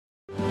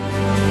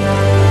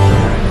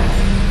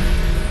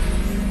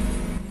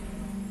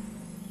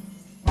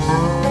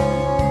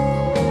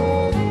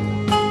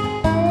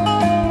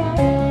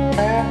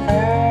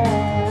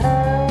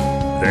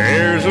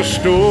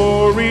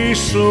story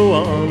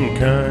so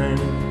unkind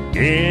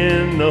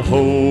in the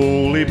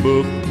holy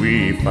book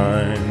we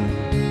find,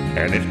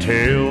 and it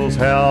tells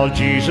how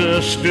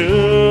Jesus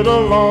stood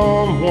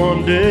alone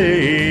one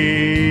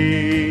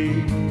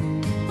day,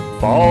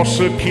 false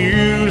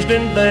accused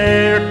and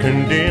there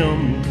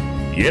condemned,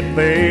 yet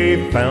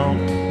they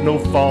found no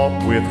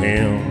fault with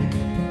him.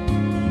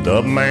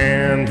 The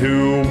man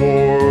who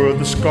wore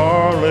the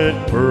scarlet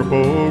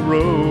purple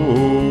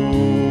robe,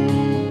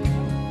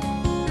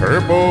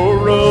 purple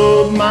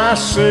robe my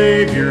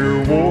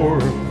Savior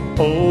wore.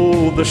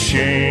 Oh, the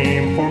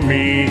shame for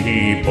me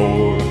he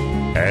bore,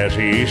 as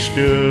he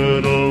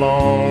stood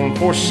alone,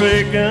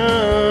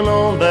 forsaken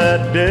on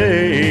that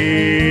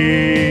day.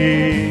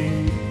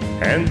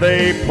 And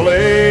they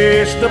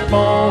placed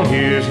upon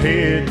his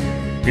head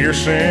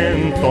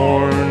piercing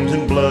thorns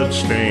and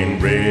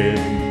blood-stained red.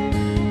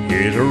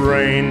 His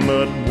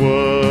raiment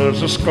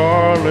was a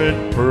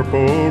scarlet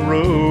purple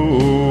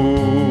robe.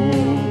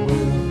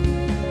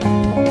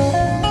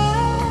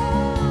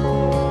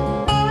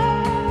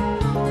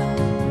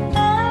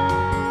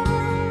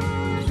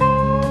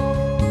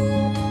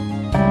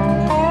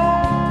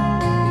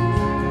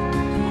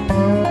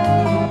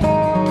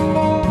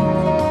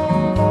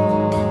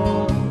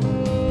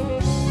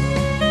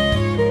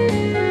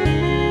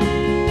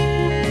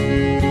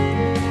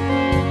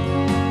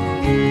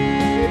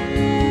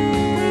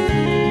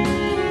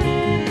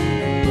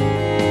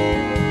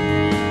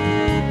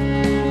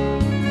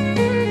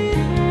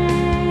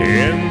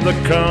 In the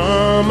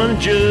common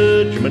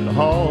judgment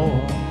hall,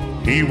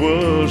 he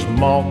was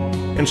mocked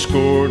and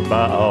scored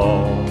by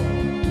all,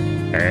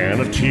 and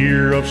a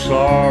tear of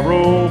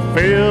sorrow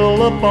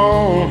fell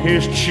upon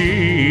his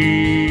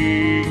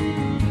cheek.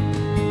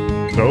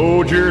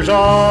 Soldiers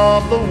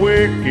of the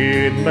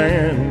wicked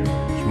man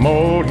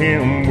smote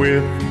him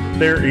with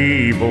their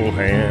evil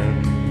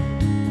hand.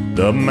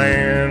 The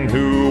man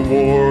who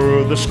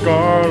wore the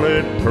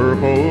scarlet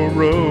purple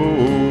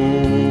robe,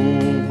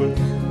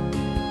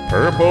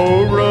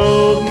 purple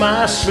robe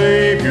my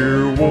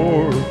Savior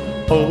wore.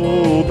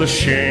 Oh, the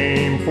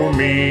shame for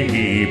me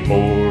he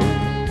bore,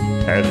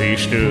 as he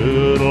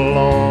stood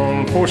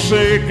alone,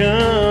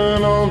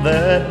 forsaken on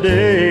that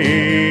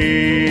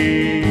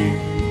day.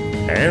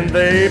 And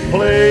they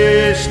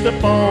placed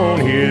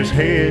upon his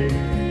head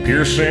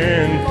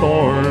piercing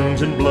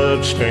thorns and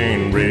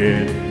blood-stained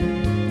red.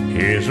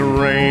 His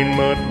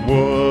raiment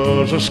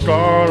was a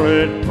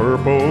scarlet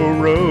purple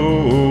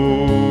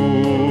robe.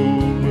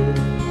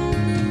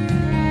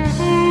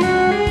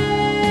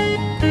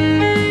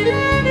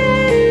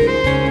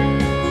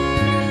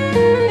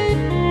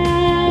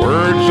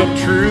 Words of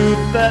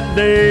truth that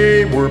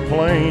day were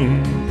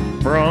plain,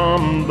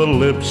 from the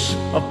lips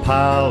of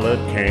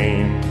Pilate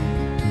came.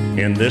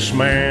 In this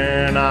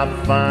man I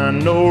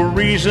find no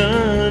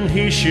reason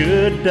he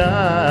should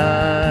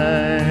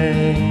die.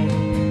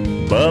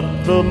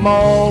 But the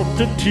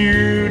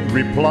multitude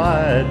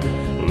replied,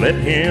 let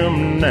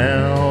him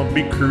now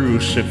be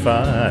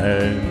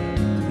crucified.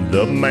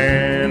 The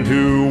man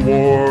who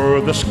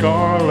wore the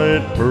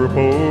scarlet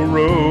purple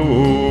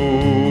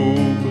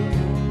robe,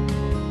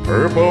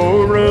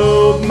 purple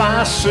robe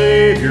my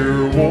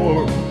Savior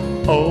wore.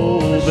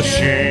 Oh, the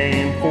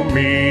shame for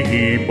me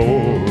he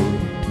bore,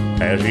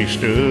 as he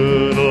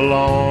stood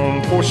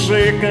alone,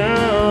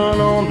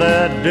 forsaken on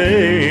that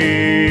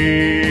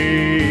day.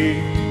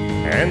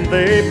 And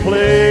they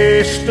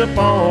placed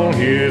upon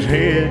his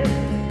head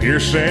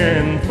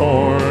piercing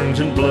thorns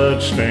and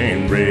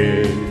blood-stained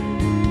red.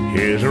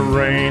 His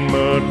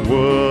raiment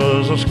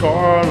was a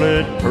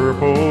scarlet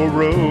purple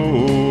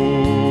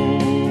robe.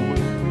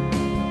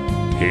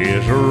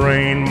 His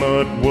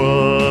raiment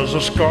was a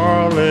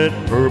scarlet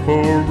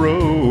purple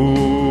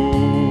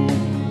robe.